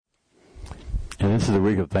This is the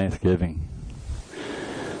week of Thanksgiving.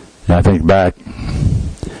 And I think back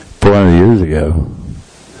 400 years ago.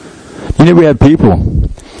 You know, we had people,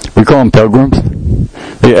 we call them pilgrims.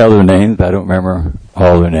 They had other names, but I don't remember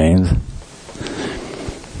all their names.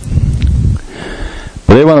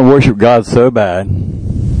 But they want to worship God so bad.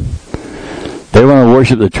 They want to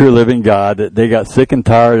worship the true living God that they got sick and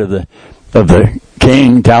tired of the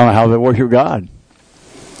king telling them how to worship God.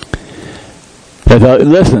 They thought,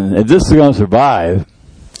 listen, if this is going to survive,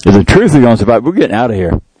 if the truth is going to survive, we're getting out of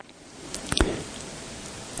here.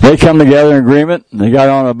 They come together in agreement, and they got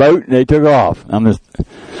on a boat, and they took off. I'm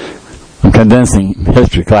condensing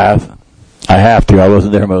history class. I have to. I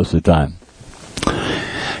wasn't there most of the time. So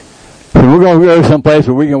we're going to go someplace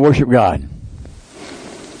where we can worship God.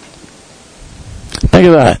 Think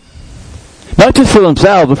of that. Not just for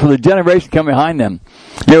themselves, but for the generation coming behind them.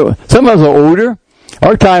 You know, some of us are older.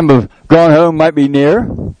 Our time of going home might be near.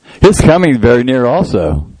 His coming is very near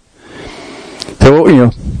also. So, you know,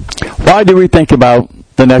 why do we think about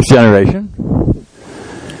the next generation?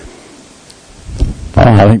 Well,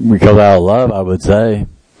 I think because out of love, I would say.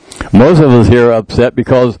 Most of us here are upset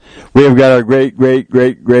because we have got our great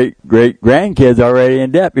grandkids already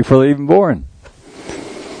in debt before they're even born.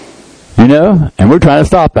 You know? And we're trying to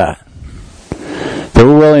stop that. So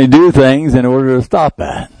we're willing to do things in order to stop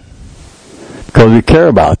that. Because we care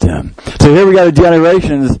about them. So here we got the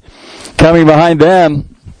generations coming behind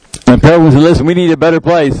them. And pilgrims say, listen, we need a better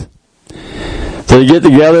place. So they get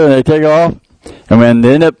together and they take off. And when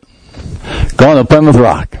they end up going to Plymouth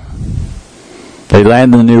Rock, they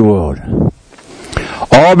land in the New World.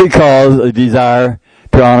 All because of the desire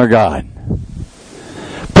to honor God.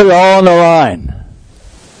 Put it all on the line.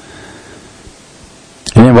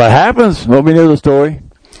 And then what happens? Well, we know the story.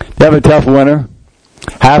 They have a tough winter.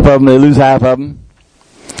 Half of them, they lose half of them.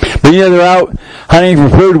 But you know, they're out hunting for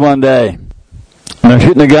food one day. And they're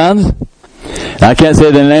shooting the guns. And I can't say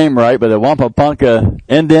the name right, but the Wampapunka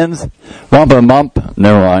Indians, Wampamump,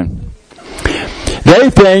 never mind. They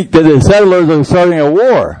think that the settlers are starting a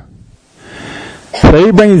war. So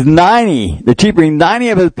he brings 90, the chief brings 90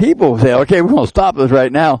 of his people, say, okay, we're going to stop this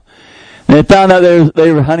right now. And they found out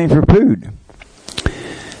they were hunting for food.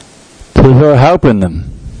 So they're helping them.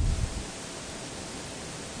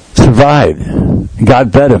 Survived.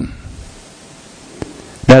 God fed them.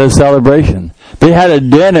 That is celebration. They had a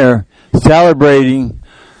dinner celebrating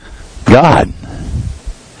God.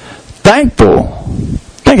 Thankful.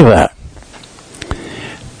 Think of that.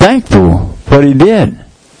 Thankful for what he did.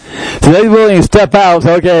 So they're willing to step out and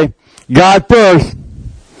say, okay, God first.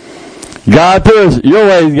 God first. Your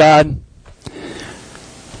ways, God.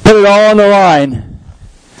 Put it all on the line.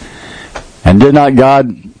 And did not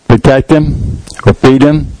God protect them or feed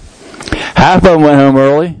them? Half of them went home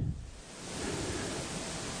early.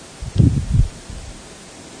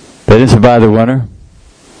 They didn't survive the winter.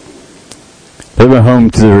 They went home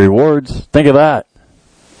to the rewards. Think of that.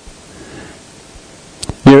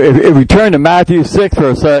 You know, if we turn to Matthew 6 for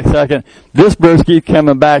a second, this verse keeps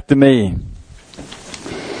coming back to me.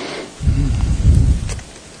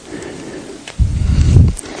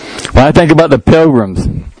 When I think about the pilgrims,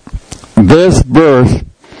 this verse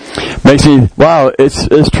makes me, wow,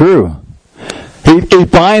 it's true. He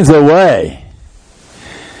finds a way.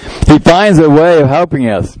 He finds a way of helping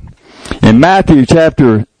us. In Matthew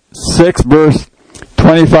chapter 6 verse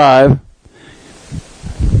 25,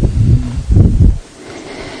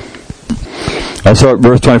 I'll start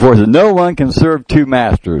verse 24. It says, no one can serve two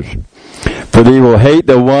masters, for they will hate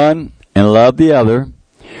the one and love the other,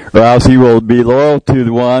 or else he will be loyal to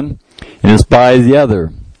the one and despise the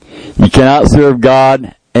other. You cannot serve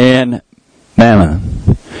God and mammon.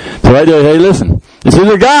 So right there, hey, listen, this is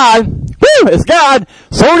a God. Woo, it's God.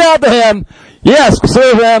 Sold out to him. Yes,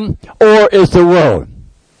 serve him, or it's the world.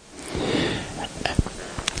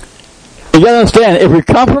 You gotta understand, if we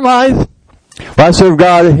compromise, well, I serve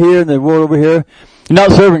God here and the world over here, you're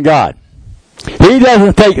not serving God. He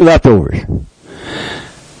doesn't take leftovers.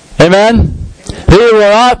 Amen? He will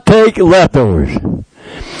not take leftovers.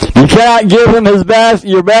 You cannot give him his best,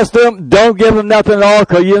 your best to him. Don't give him nothing at all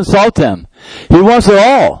because you insult him. He wants it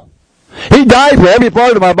all. He died for every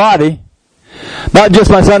part of my body. Not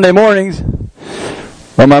just my Sunday mornings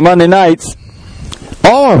or my Monday nights.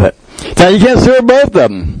 All of it. Now you can't serve both of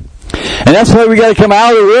them. And that's why we got to come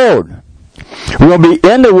out of the world. We're going to be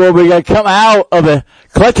in the world, but we got to come out of the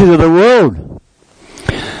clutches of the world.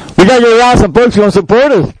 We got to get around some folks who want to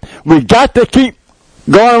support us. We got to keep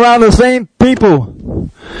going around the same people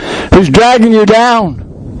who's dragging you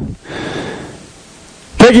down,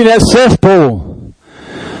 taking that cesspool,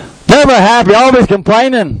 never happy, always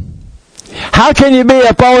complaining. How can you be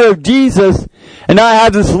a follower of Jesus and I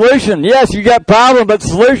have the solution. Yes, you got problem, but the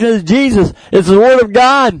solution is Jesus. It's the Word of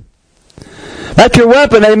God. That's your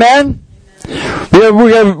weapon, amen? We have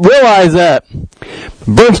to realize that.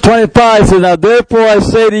 Verse 25 says, now therefore I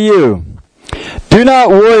say to you, do not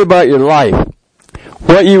worry about your life,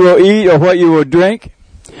 what you will eat or what you will drink,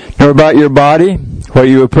 nor about your body, what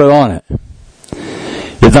you will put on it.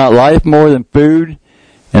 Is not life more than food,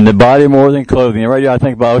 and the body more than clothing? And right now I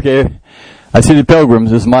think about, okay, I see the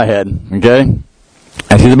pilgrims, this is my head, okay?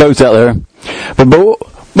 I see the boats out there. But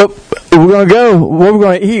we're going to go, what we're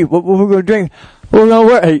going to eat, what we're going to drink, what we're going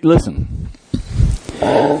to wear. Hey, listen.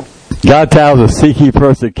 God tells us, seek ye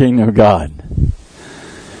first the kingdom of God.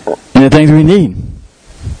 And the things we need.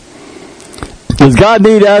 Does God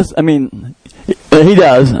need us? I mean, He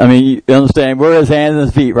does. I mean, you understand, we're His hands and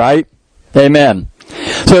His feet, right? Amen.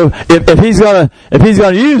 So, if He's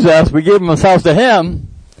gonna use us, we give ourselves to Him.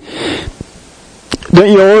 Don't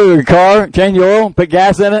you oil your car, change your oil, put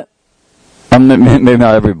gas in it? Maybe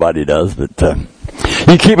not everybody does, but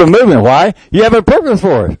you keep it moving. Why? You have a purpose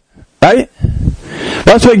for it, right?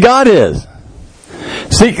 That's what God is.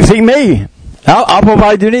 Seek me. I'll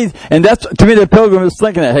provide your needs. And that's, to me, the pilgrim is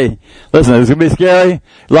thinking that, hey, listen, it's going to be scary.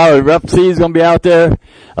 A lot of rough seas going to be out there.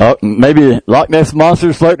 Maybe Loch Ness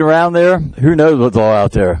monsters floating around there. Who knows what's all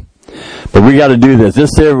out there. But we got to do this.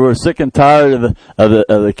 This year we're sick and tired of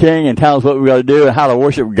the king and telling us what we got to do and how to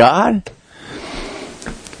worship God.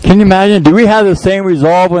 Can you imagine? Do we have the same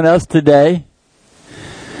resolve in us today?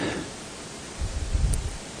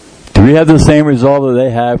 Do we have the same resolve that they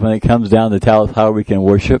have when it comes down to tell us how we can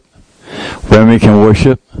worship? When we can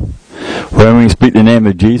worship? When we speak the name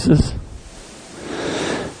of Jesus?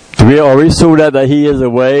 Are we sold out that He is the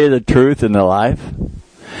way, the truth, and the life?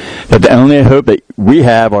 That the only hope that we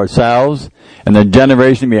have ourselves and the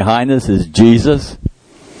generation behind us is Jesus?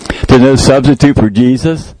 There's no substitute for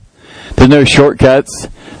Jesus? There's no shortcuts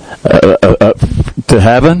to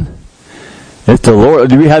heaven? It's the Lord.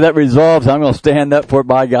 Do we have that resolve? So I'm going to stand up for it,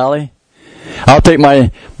 by golly. I'll take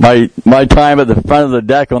my time at the front of the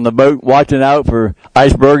deck on the boat, watching out for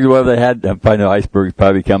icebergs, whatever they had. I probably know icebergs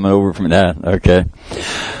probably coming over from that. Okay.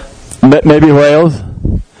 Maybe whales.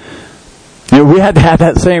 You know, we had to have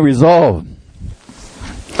that same resolve.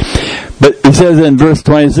 But it says in verse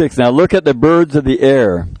 26, now look at the birds of the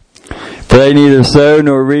air, for they neither sow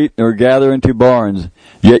nor reap nor gather into barns,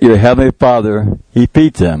 yet your heavenly Father, He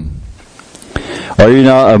feeds them. Are you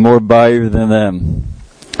not of more value than them?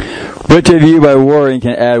 Which of you by worrying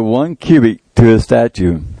can add 1 cubit to his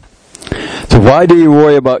stature? So why do you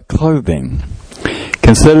worry about clothing?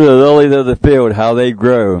 Consider the lilies of the field, how they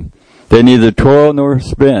grow. They neither toil nor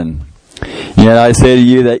spin. Yet I say to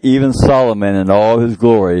you that even Solomon in all his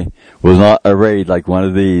glory was not arrayed like one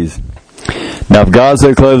of these. Now if God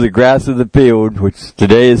so clothes the grass of the field, which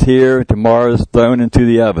today is here, tomorrow is thrown into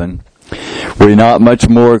the oven, will He not much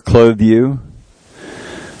more clothe you?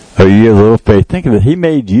 Oh, you have little faith. Think of it. He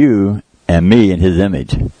made you and me in His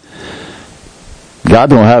image. God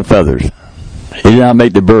don't have feathers. He did not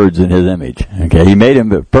make the birds in His image. Okay, He made them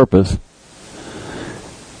with purpose.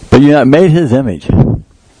 But you're not made His image.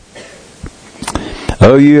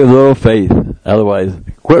 Oh, you have little faith. Otherwise,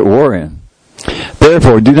 quit worrying.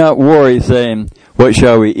 Therefore, do not worry, saying, what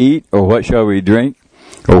shall we eat, or what shall we drink,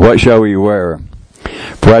 or what shall we wear?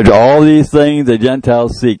 For after all these things the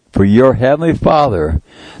Gentiles seek, for your heavenly Father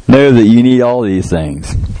knows that you need all these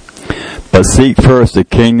things. But seek first the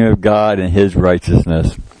kingdom of God and His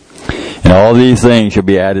righteousness, and all these things shall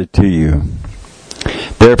be added to you.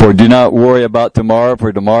 Therefore do not worry about tomorrow,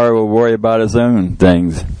 for tomorrow will worry about its own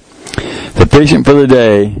things. Sufficient for the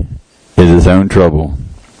day is its own trouble.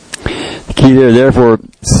 The key there, therefore,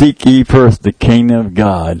 seek ye first the kingdom of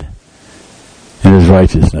God and His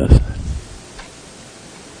righteousness.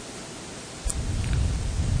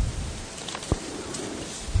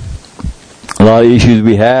 A lot of issues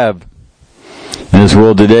we have in this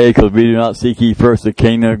world today because we do not seek ye first the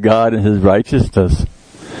kingdom of God and His righteousness.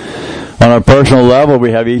 On a personal level,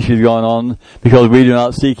 we have issues going on because we do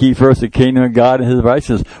not seek ye first the kingdom of God and His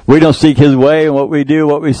righteousness. We don't seek His way and what we do,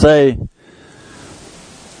 what we say.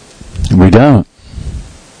 We don't.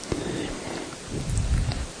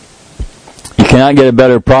 You cannot get a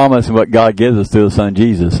better promise than what God gives us through His Son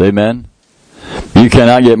Jesus. Amen? You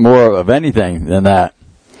cannot get more of anything than that.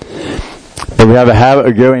 But we have a habit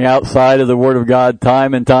of going outside of the Word of God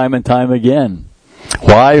time and time and time again.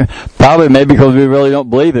 Why? Probably maybe because we really don't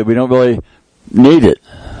believe it. We don't really need it.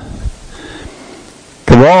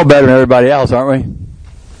 Because we're all better than everybody else, aren't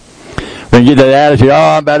we? We get that attitude,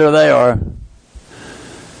 oh, I'm better than they are.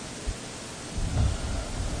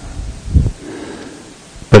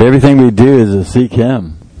 But everything we do is to seek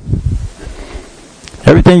Him.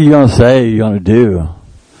 Everything you're going to say, you're going to do.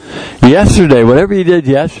 Yesterday, whatever you did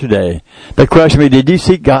yesterday, they question me, did you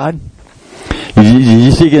seek God? Did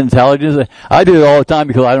you seek intelligence? I do it all the time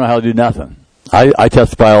because I don't know how to do nothing. I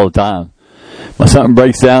testify all the time. When something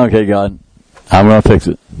breaks down, okay, God, I'm going to fix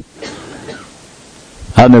it.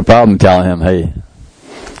 I have no problem telling him, hey,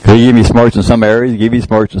 he give me smarts in some areas, give me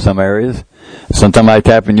smarts in some areas. Sometimes I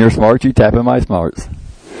tap in your smarts, you tap in my smarts.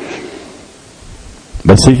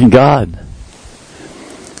 But seeking God.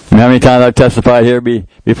 I mean, how many times I've testified here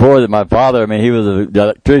before that my father, I mean, he was an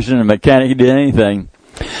electrician, a mechanic, he did anything.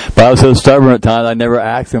 But I was so stubborn at times, I never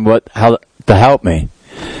asked him how to help me.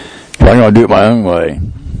 So I'm going to do it my own way.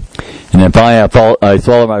 And then finally I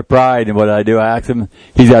swallowed my pride, and what did I do? I asked him,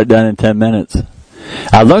 he's got it done in 10 minutes.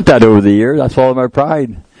 I learned that over the years. I swallowed my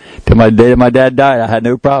pride. Till my day that my dad died, I had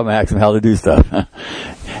no problem asking him how to do stuff.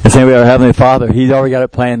 The same way our Heavenly Father, he's already got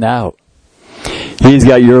it planned out. He's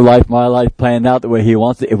got your life, my life planned out the way he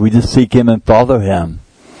wants it if we just seek him and follow him.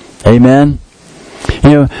 Amen?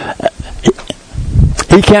 You know,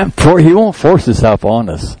 he won't force himself on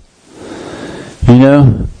us. You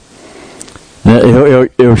know?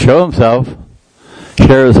 He'll show himself,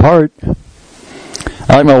 share his heart.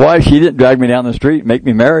 I like my wife, she didn't drag me down the street and make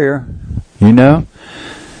me marry her. You know?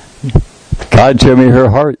 God showed me her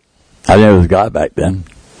heart. I didn't know it was God back then.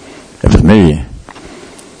 It was me.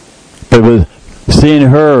 But it was seeing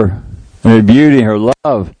her and her beauty and her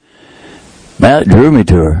love, man, it drew me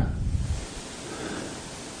to her.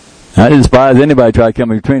 I despise anybody try to come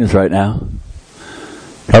between us right now.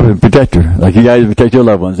 Help and protect her, like you guys protect your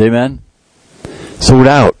loved ones. Amen? Sold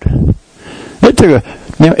out. It took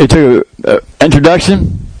a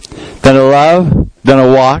introduction, then a love, then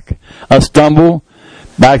a walk, a stumble,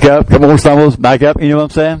 back up, a couple more stumbles, back up. You know what I'm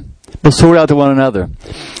saying? But sort out to one another.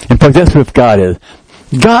 In fact, that's what God is.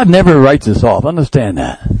 God never writes us off. Understand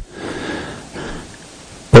that.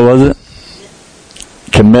 What was it?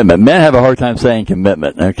 Commitment. Men have a hard time saying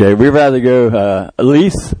commitment. Okay, we'd rather go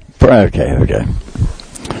lease. Okay.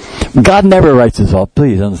 God never writes us off.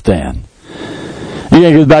 Please understand.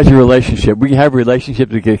 Again, it goes back to relationship. We can have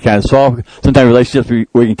relationships that can kind of solve. Sometimes relationships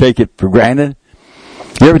we can take it for granted.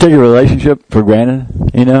 You ever take a relationship for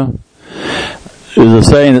granted? You know, there's a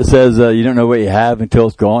saying that says you don't know what you have until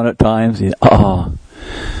it's gone. At times,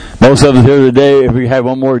 most of us here today, if we had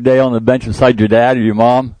one more day on the bench beside your dad or your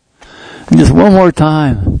mom, just one more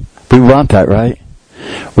time, we want that, right?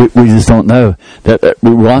 We just don't know that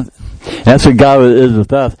we want. And that's what God is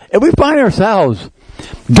with us. If we find ourselves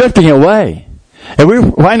drifting away, if we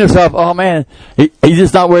find ourselves, oh man, he's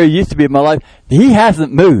just not where he used to be in my life. He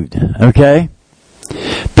hasn't moved, okay?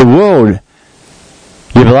 The world,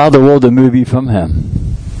 you've allowed the world to move you from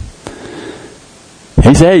him.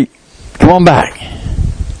 He said, hey, come on back.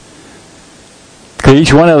 Because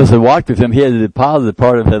each one of us that walked with him, he had deposited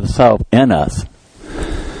part of himself in us.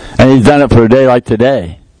 And he's done it for a day like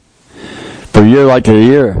today. For a year like the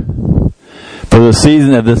year. For the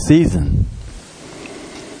season of the season.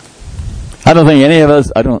 I don't think any of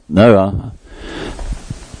us, I don't know,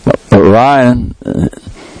 but Ryan,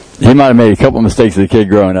 he might have made a couple of mistakes as a kid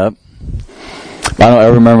growing up. I don't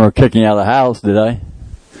ever remember kicking out of the house, did I?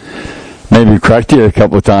 Maybe correct you a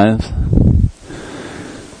couple of times.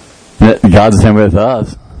 God's the same with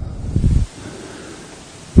us.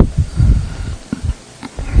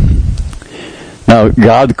 Now,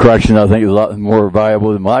 God's correction, I think, is a lot more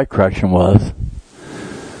valuable than my correction was.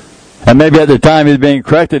 And maybe at the time he was being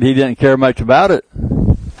corrected, he didn't care much about it.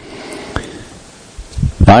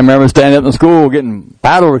 I remember standing up in school getting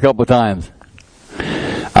paddled a couple of times.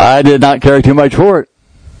 I did not care too much for it.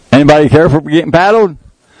 Anybody care for getting paddled?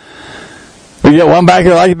 We get one back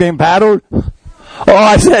here like being paddled? Oh,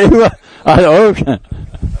 I say, okay.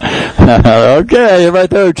 Okay, everybody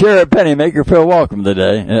throw a chair at Penny, make her feel welcome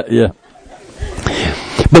today. Yeah.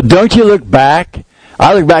 But don't you look back?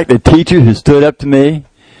 I look back at the teachers who stood up to me.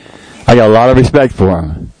 I got a lot of respect for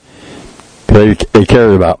them. They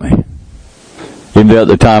cared about me. Even though at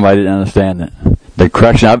the time I didn't understand it. The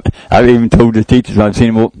correction, I've even told the teachers when I've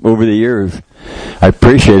seen them over the years. I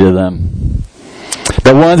appreciated them.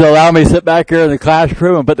 The ones that allowed me to sit back here in the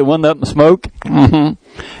classroom and put the window up and smoke. Mm-hmm.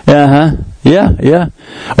 Yeah.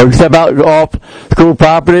 Or step out off school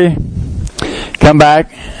property, come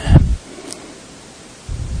back.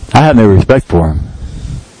 I have no respect for them.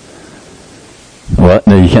 What?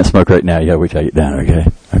 No, you can't smoke right now. You gotta wait till I get down, okay?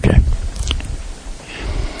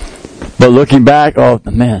 But looking back, oh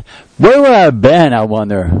man, where would I have been, I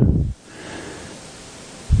wonder,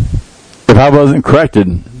 if I wasn't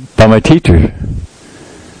corrected by my teacher?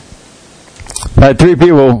 I had three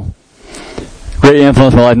people, great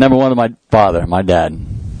influence in my life. Number one is my father, my dad.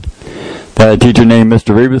 I had a teacher named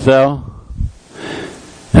Mr. Rebusel,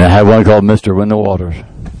 and I had one called Mr. Wendell Waters.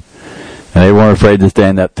 And they weren't afraid to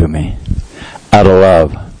stand up to me out of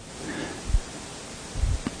love.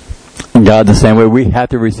 And God, the same way, we have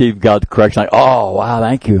to receive God's correction. Like, oh, wow,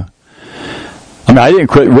 thank you. I mean, I didn't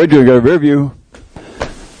quit Woodrow to go to Riverview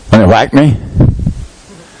when it whacked me.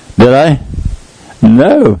 Did I?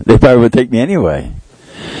 No. They probably would take me anyway.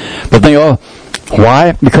 But they all,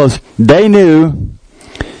 why? Because they knew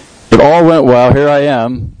if all went well, here I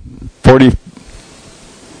am,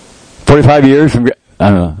 45 years from, I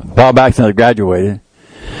don't know, a while back since I graduated.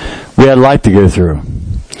 We had life to go through.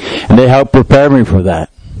 And they helped prepare me for that.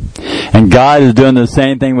 And God is doing the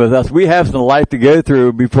same thing with us. We have some life to go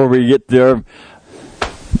through before we get there.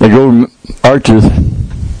 The golden arches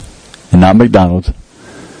and not McDonald's.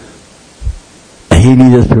 And He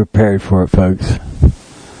needs us prepared for it, folks.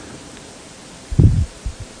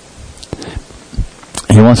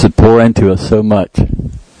 He wants to pour into us so much.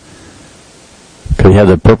 Because He has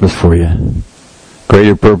a purpose for you.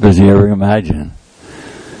 Greater purpose than you ever imagine.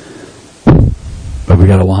 But we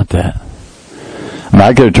gotta want that. I mean,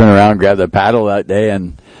 I could have turned around and grabbed the paddle that day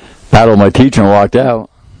and paddled my teacher and walked out.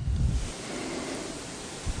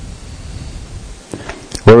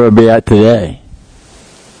 Where would I be at today?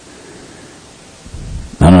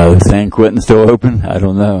 I don't know, is San Quentin still open? I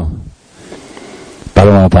don't know. But I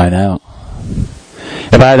don't want to find out.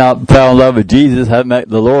 If I had not fell in love with Jesus, hadn't met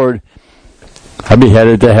the Lord, I'd be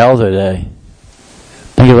headed to hell today.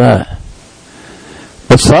 Think of that.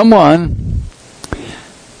 But someone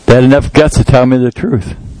that had enough guts to tell me the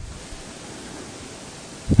truth.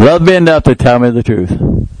 Loved me enough to tell me the truth.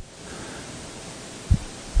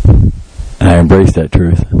 And I embrace that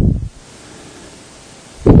truth.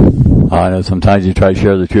 I know sometimes you try to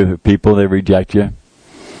share the truth with people, they reject you.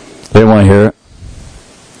 They don't want to hear it.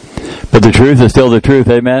 But the truth is still the truth,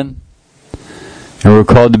 amen? And we're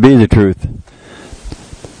called to be the truth.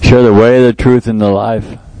 Share the way, the truth, and the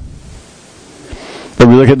life. But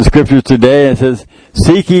we look at the scriptures today and it says,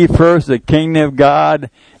 seek ye first the kingdom of God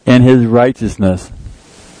and His righteousness.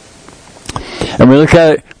 And we look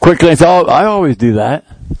at it quickly and say, oh, I always do that.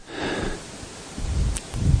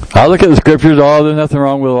 I look at the scriptures, oh, there's nothing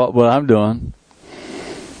wrong with what I'm doing.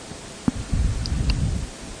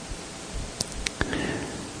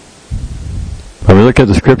 When we look at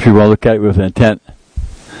the scripture, we'll look at it with intent.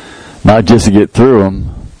 Not just to get through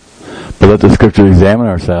them, but let the scripture examine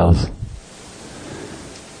ourselves.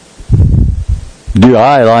 Do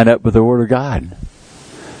I line up with the Word of God?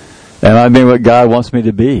 Am I being what God wants me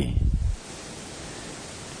to be?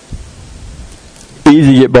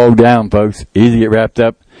 Easy to get bogged down, folks. Easy to get wrapped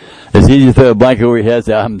up. It's easy to throw a blanket over your head and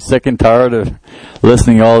say, I'm sick and tired of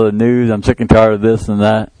listening to all the news. I'm sick and tired of this and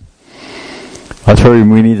that. That's where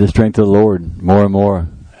we need the strength of the Lord more and more.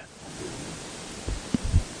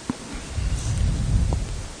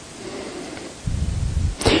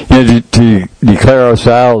 You know, to declare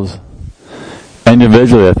ourselves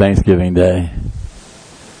individually a Thanksgiving Day.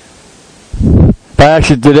 If I asked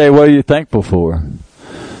you today, what are you thankful for?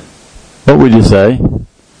 What would you say?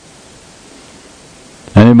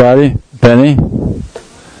 Anybody? Penny?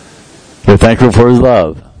 You're thankful for His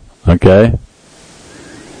love. Okay.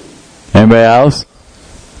 Anybody else?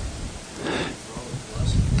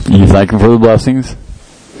 You thank Him for the blessings.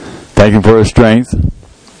 Thank Him for His strength.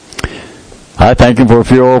 I thank Him for a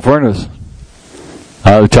fuel oil furnace.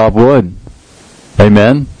 Out of chopped wood.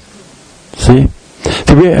 Amen. See?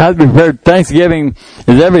 So we have to prepare. Thanksgiving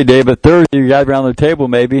is every day, but Thursday you got around the table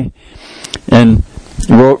maybe, and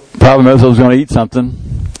probably most of us going to eat something.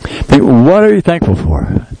 Think, what are you thankful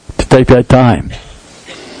for? To take that time.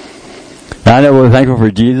 Now, I know we're thankful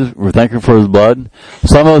for Jesus. We're thankful for His blood.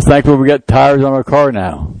 Some of us thankful we got tires on our car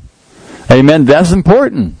now. Amen. That's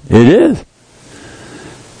important. It is.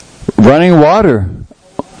 Running water.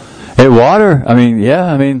 Hey, water. I mean,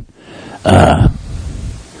 yeah.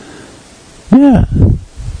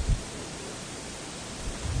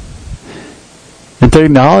 And to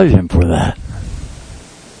acknowledge Him for that.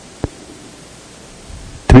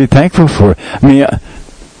 To be thankful for it. I mean,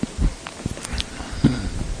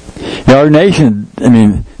 our nation,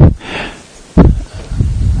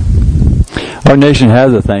 our nation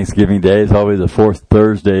has a Thanksgiving Day. It's always the fourth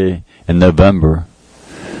Thursday in November.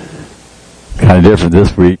 Kind of different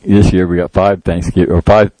this year we got five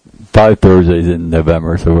Thursdays in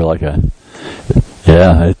November, so we're like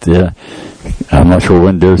I'm not sure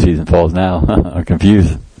when deer season falls now. I'm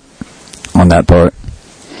confused on that part.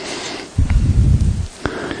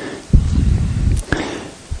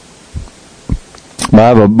 I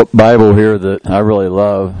have a Bible here that I really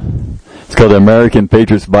love. It's called the American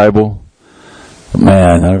Patriots Bible. Man,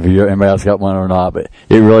 I don't know if anybody else got one or not, but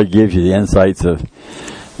it really gives you the insights of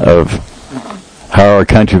how our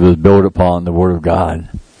country was built upon the Word of God.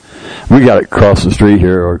 We got it across the street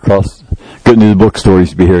here, or across Good News Bookstore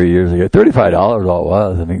used to be here years ago. $35 all it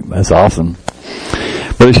was. I mean, that's awesome.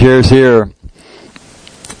 But it shares here,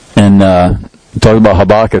 and talks about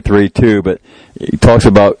Habakkuk 3:2, but he talks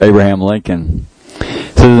about Abraham Lincoln.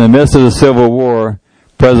 It says, in the midst of the Civil War,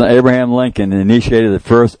 President Abraham Lincoln initiated the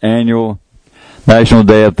first annual National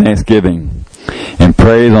Day of Thanksgiving and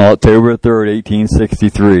praise on October 3rd,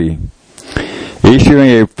 1863, issuing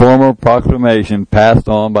a formal proclamation passed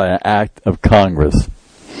on by an act of Congress.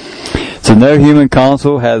 So no human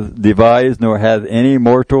counsel has devised nor has any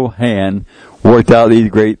mortal hand worked out these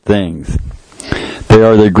great things. They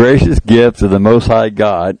are the gracious gifts of the Most High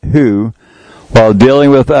God, who, while dealing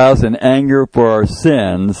with us in anger for our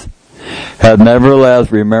sins, have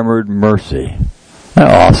nevertheless remembered mercy. Isn't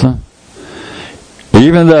that awesome?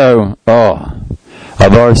 Even though,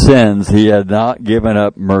 of our sins, He had not given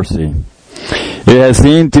up mercy. It has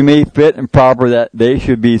seemed to me fit and proper that they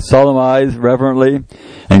should be solemnized reverently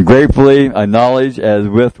and gratefully acknowledged as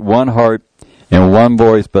with one heart and one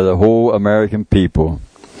voice by the whole American people.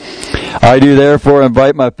 I do therefore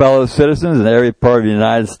invite my fellow citizens in every part of the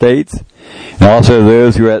United States, and also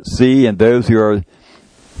those who are at sea and those who are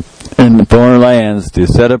in foreign lands, to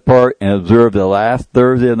set apart and observe the last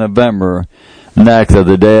Thursday of November next of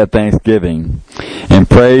the day of Thanksgiving, in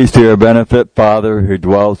praise to your benefit Father who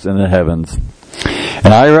dwells in the heavens.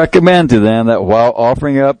 And I recommend to them that while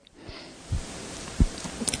offering up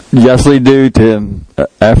justly due to Him,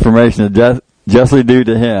 affirmation of justly due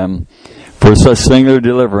to Him for such singular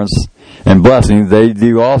deliverance and blessings, they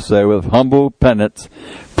do also with humble penance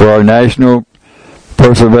for our national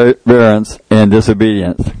perseverance and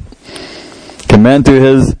disobedience. Commend to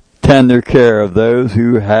His tender care of those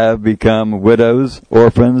who have become widows,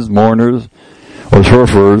 orphans, mourners, or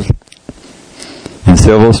sorcerers in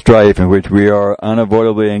civil strife in which we are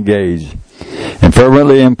unavoidably engaged, and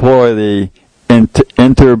fervently employ the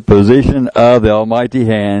interposition of the Almighty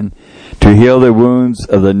hand to heal the wounds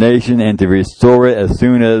of the nation and to restore it as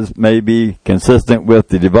soon as may be consistent with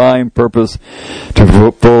the divine purpose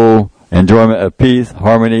to full enjoyment of peace,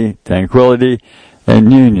 harmony, tranquility,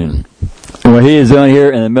 and union. And what he is doing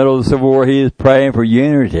here in the middle of the Civil War, he is praying for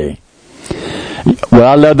unity. What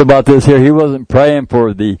I loved about this here, he wasn't praying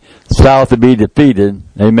for the South to be defeated,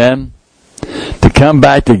 amen, to come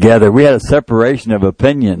back together. We had a separation of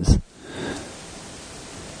opinions.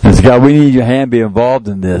 And so God, we need your hand to be involved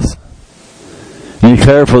in this. And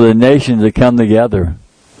declare for the nation to come together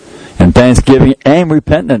in thanksgiving and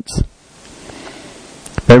repentance.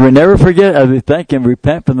 May we never forget, as we think and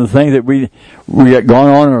repent from the things that we got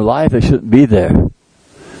going on in our life that shouldn't be there.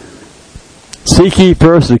 Seek ye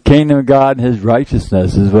first the kingdom of God and His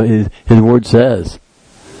righteousness, is what His Word says.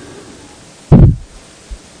 And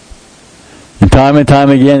time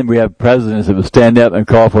again, we have presidents that will stand up and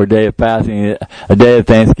call for a day of fasting, a day of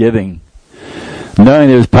thanksgiving. Knowing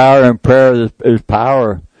there's power in prayer, there's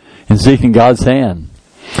power in seeking God's hand.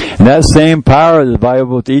 And that same power is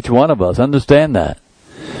valuable to each one of us. Understand that.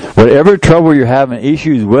 Whatever trouble you're having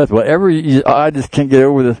issues with, I just can't get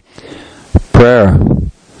over this, prayer,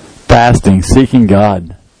 fasting, seeking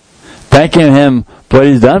God, thanking Him for what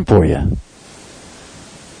He's done for you.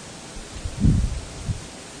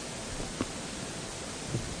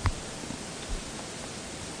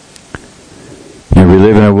 We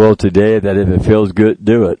live in a world today that if it feels good,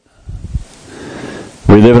 do it.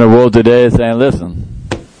 We live in a world today saying, listen,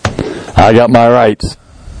 I got my rights.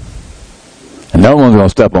 And no one's going to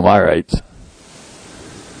step on my rights.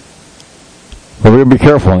 But we're going to be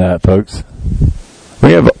careful on that, folks.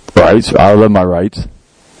 We have rights. I love my rights.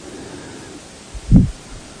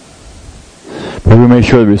 But we make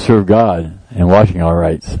sure that we serve God in watching our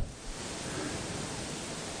rights.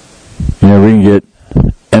 We can get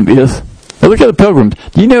envious. Now look at the Pilgrims.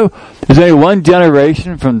 Do you know there's only one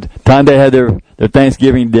generation from the time they had their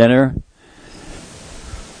Thanksgiving dinner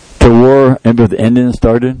to war and with the Indians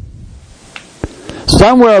started?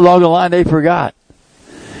 Somewhere along the line they forgot.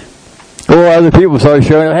 Or other people started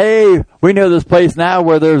showing, hey, we know this place now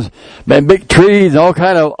where there's big trees and all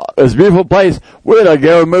kind of, this beautiful place. We're going to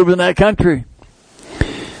go and move in that country.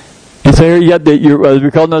 And so here you got as we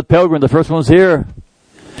call them the Pilgrims, the first ones here.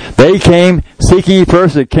 They came seeking ye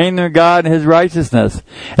first the kingdom of God and His righteousness.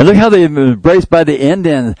 And look how they were embraced by the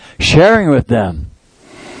Indians, sharing with them.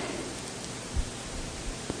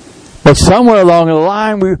 But somewhere along the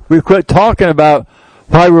line, we quit talking about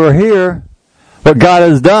why we were here, what God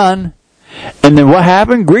has done, and then what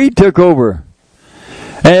happened? Greed took over.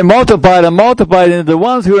 And it multiplied and multiplied, and the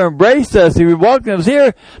ones who embraced us, who welcomed us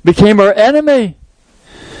here, became our enemy.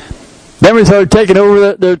 Then we started taking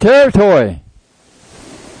over their territory.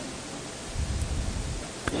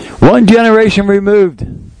 One generation removed.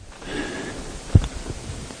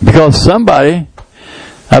 Because somebody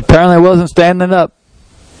apparently wasn't standing up.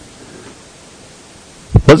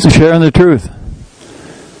 Wasn't sharing the truth.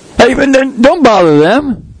 Hey, don't bother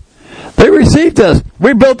them. They received us.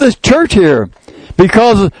 We built this church here.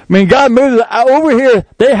 Because, God moved us over here.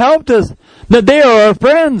 They helped us. That they are our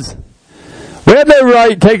friends. We have no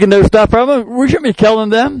right taking their stuff from them. We shouldn't be killing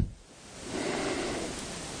them.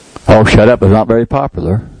 Oh, shut up. It's not very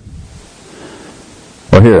popular.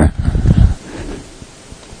 Well, here,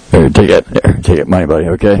 take it, money, buddy,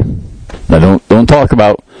 okay? Now, don't talk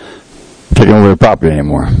about taking over the property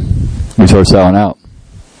anymore. We start selling out.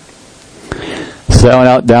 Selling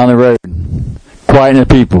out down the road. Quieting the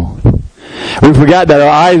people. We forgot that our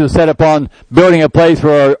eyes are set upon building a place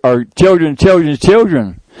for our children's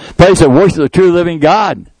children. A place that worships the true living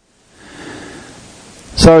God.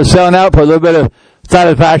 Started selling out for a little bit of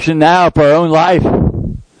satisfaction now for our own life.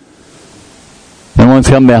 And one's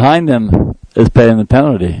come behind them is paying the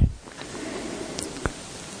penalty.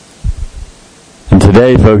 And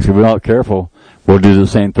today, folks, if we're not careful, we'll do the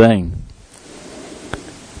same thing.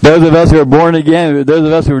 Those of us who are born again, those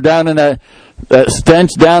of us who are down in that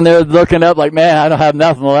stench down there looking up like, man, I don't have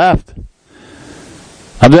nothing left.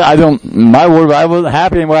 My word, I wasn't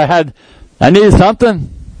happy anymore. I needed something.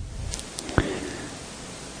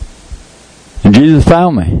 And Jesus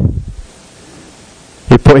found me.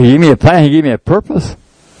 He gave me a plan. He gave me a purpose.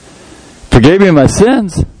 Forgave me my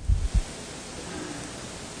sins.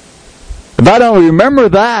 If I don't remember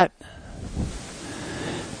that,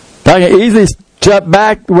 I can easily step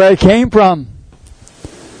back to where I came from.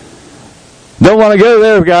 Don't want to go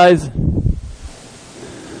there, guys.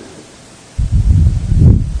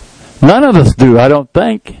 None of us do, I don't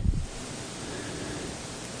think.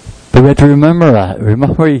 But we have to remember that.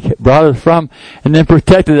 Remember where He brought us from and then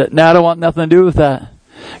protected it. Now I don't want nothing to do with that.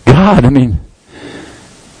 God,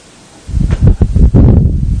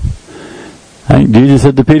 I think Jesus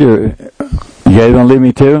said to Peter, you guys going to leave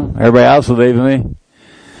me too? Everybody else will leave me.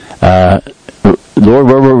 Lord,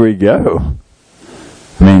 where will we go?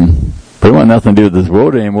 We want nothing to do with this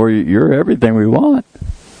world anymore. You're everything we want.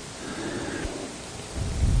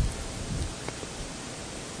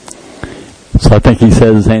 So I think He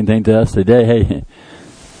says the same thing to us today. Hey,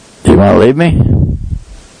 do you want to leave me?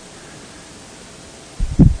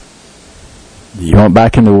 Do you want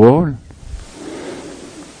back in the world?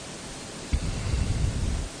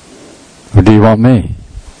 Or do you want me?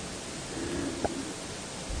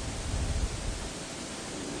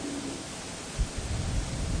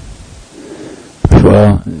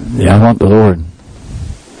 Well, yeah, I want the Lord.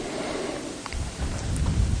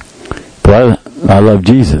 But I love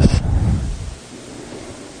Jesus.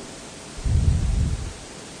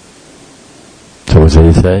 So what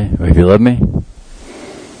does He say? If you love me,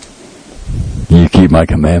 you keep my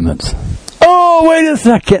commandments. Oh, wait a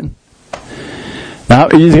second. Now,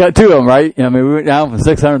 you just got two of them, right? We went down from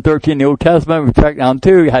 613 in the Old Testament. We tracked down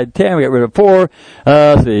 2. We had 10. We got rid of 4.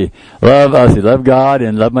 Love God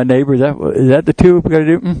and love my neighbor. Is that the 2 we got to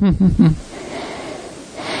do?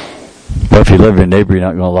 Well, if you love your neighbor, you're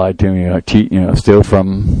not going to lie to him. You're not cheat. You're not steal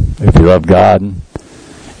from him. If you love God,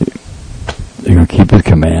 you're going to keep His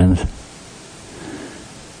commands.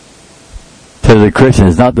 So the Christian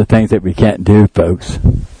is not the things that we can't do, folks.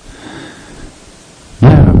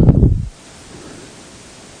 No.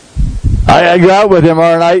 I go out with him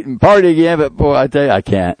all night and party again, but boy, I tell you, I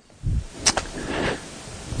can't.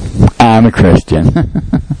 I'm a Christian.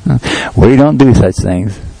 We don't do such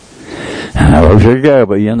things. I wish I could go,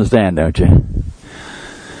 but you understand, don't you?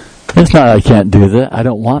 It's not I can't do that. I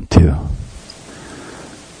don't want to.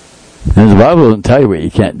 And the Bible doesn't tell you what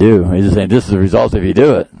you can't do. He's just saying this is the result if you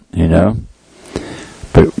do it,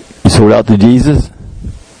 But you sold out to Jesus,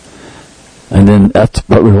 and then that's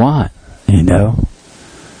what we want, We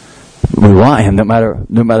want Him no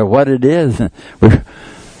matter what it is.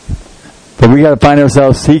 But we got to find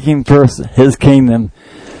ourselves seeking first His kingdom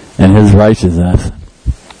and His righteousness.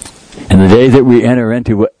 And the days that we enter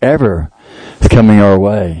into whatever is coming our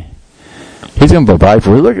way, He's going to provide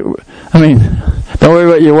for us. Don't worry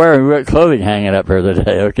what you're wearing. We got clothing hanging up here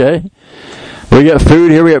today, okay? We got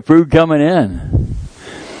food here. We got food coming in.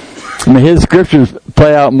 His scriptures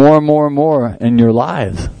play out more and more and more in your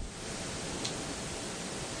lives.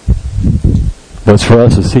 But it's for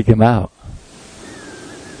us to seek Him out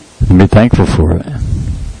and be thankful for it.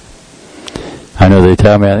 I know they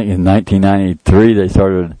tell me, I think in 1993 they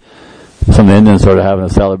started some Indians started having a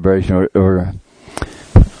celebration, or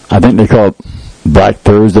I think they call it Black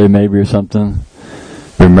Thursday maybe or something,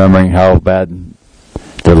 remembering how bad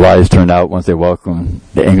their lives turned out once they welcomed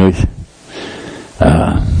the English.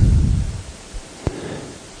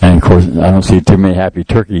 And of course, I don't see too many happy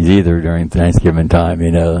turkeys either during Thanksgiving time,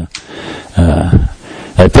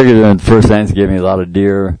 I figured during the first Thanksgiving, a lot of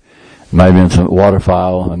deer, might have been some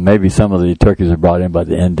waterfowl, and maybe some of the turkeys are brought in by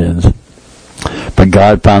the Indians. But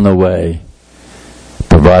God found a way,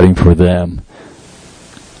 providing for them.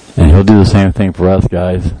 And He'll do the same thing for us,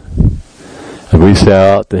 guys. If we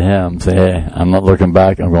say out to Him, say, hey, I'm not looking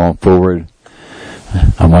back, I'm going forward.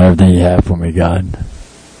 I want everything You have for me, God.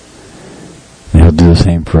 And He'll do the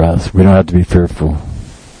same for us. We don't have to be fearful.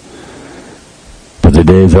 But the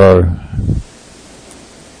days are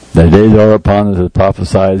upon us as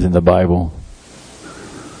prophesied in the Bible.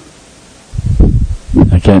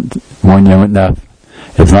 I can't warn you enough.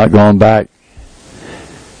 It's not going back.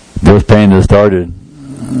 Birth pain has started.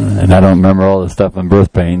 And I don't remember all the stuff on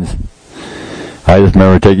birth pains. I just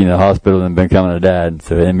remember taking to the hospital and becoming a dad.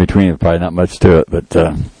 So in between, there's probably not much to it. But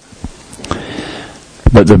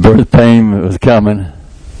the birth pain was coming.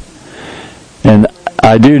 And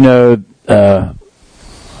I do know,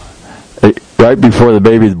 right before the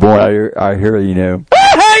baby's born, I hear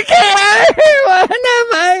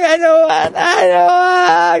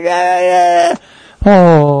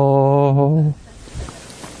oh.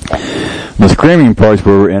 The screaming part's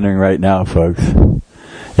where we're entering right now, folks.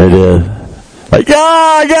 It is. Like,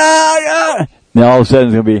 God. Then all of a sudden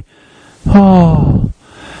it's going to be, oh,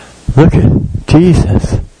 look at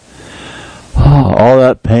Jesus. Oh, all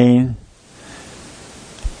that pain,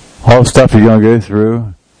 all the stuff you're going to go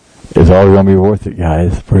through, is all going to be worth it,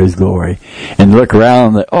 guys, for His glory. And look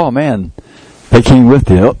around and, oh man, they came with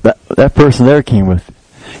you. Oh, that person there came with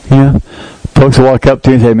you. Folks will walk up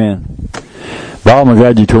to you and say, man, Bob, I'm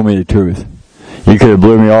glad you told me the truth. You could have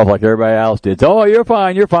blew me off like everybody else did. Oh, you're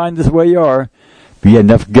fine, this is the way you are. But you had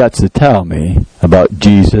enough guts to tell me about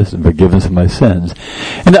Jesus and forgiveness of my sins.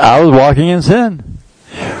 And I was walking in sin.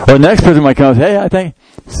 Or the next person might come and say, hey,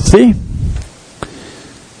 see?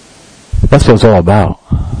 That's what it's all about.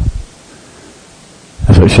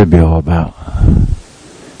 That's what it should be all about.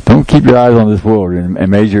 Don't keep your eyes on this world and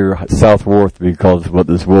measure your self-worth because of what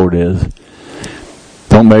this world is.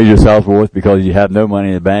 Don't measure your self-worth because you have no money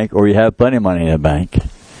in the bank or you have plenty of money in the bank.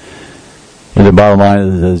 And the bottom line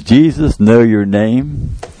is, does Jesus know your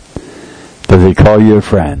name? Does He call you a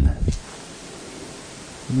friend?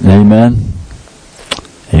 Amen?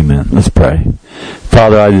 Amen. Let's pray.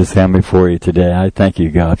 Father, I just stand before You today. I thank You,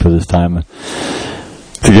 God, for this time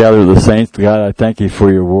together with the saints. God, I thank You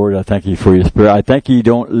for Your word. I thank You for Your Spirit. I thank You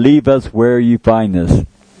don't leave us where You find us.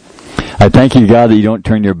 I thank You, God, that You don't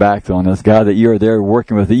turn Your back on us. God, that You are there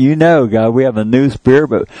working with it. You know, God, we have a new spirit,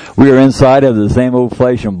 but we are inside of the same old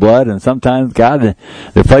flesh and blood. And sometimes, God,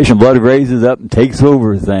 the flesh and blood raises up and takes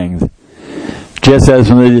over things. Just as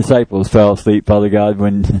when the disciples fell asleep, Father God,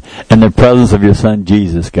 when in the presence of Your Son,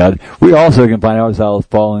 Jesus, God, we also can find ourselves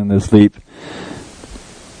falling asleep.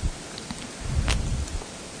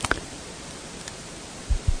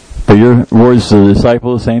 But Your words to the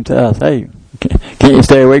disciples, same to us. Hey, can't you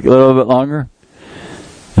stay awake a little bit longer?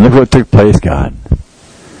 And look what took place, God.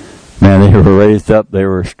 Man, they were raised up. They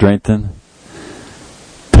were strengthened.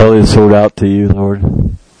 Totally sold out to You, Lord.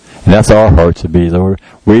 And that's our hearts to be, Lord.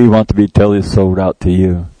 We want to be totally sold out to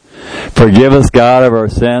You. Forgive us, God, of our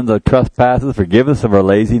sins, our trespasses. Forgive us of our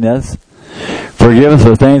laziness. Forgive us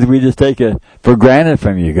of things we just take for granted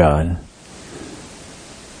from You, God.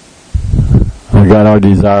 Oh, God, our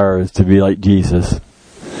desire is to be like Jesus.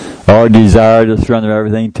 Our desire to surrender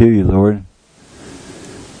everything to You, Lord.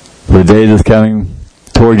 The day is coming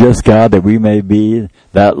towards us, God, that we may be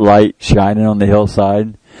that light shining on the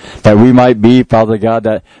hillside. That we might be, Father God,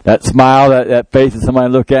 that smile, that face that somebody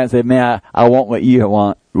look at and say, man, I want what You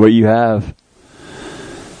want, what You have.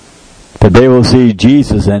 That they will see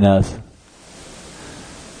Jesus in us.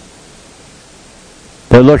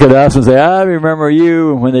 They'll look at us and say, I remember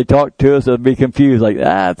You. When they talk to us, they'll be confused, like,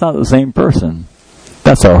 it's not the same person.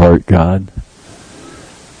 That's our heart, God.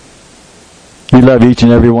 You love each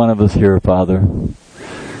and every one of us here, Father.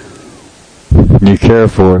 You care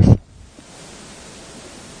for us.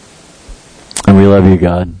 And we love You,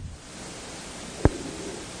 God.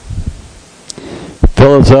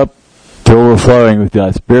 Fill us up to overflowing with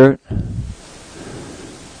Thy Spirit. And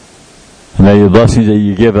may the blessings that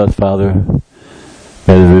You give us, Father, may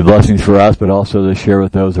there be blessings for us, but also to share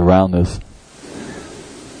with those around us.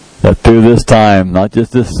 That through this time, not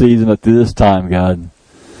just this season, but through this time, God,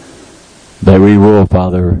 that we will,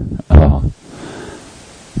 Father,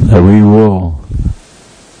 that we will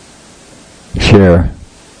share,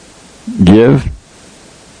 give,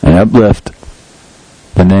 and uplift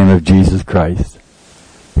the name of Jesus Christ,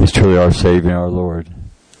 who is truly our Savior and our Lord.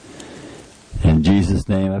 In Jesus'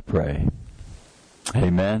 name I pray.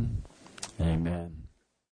 Amen. Amen.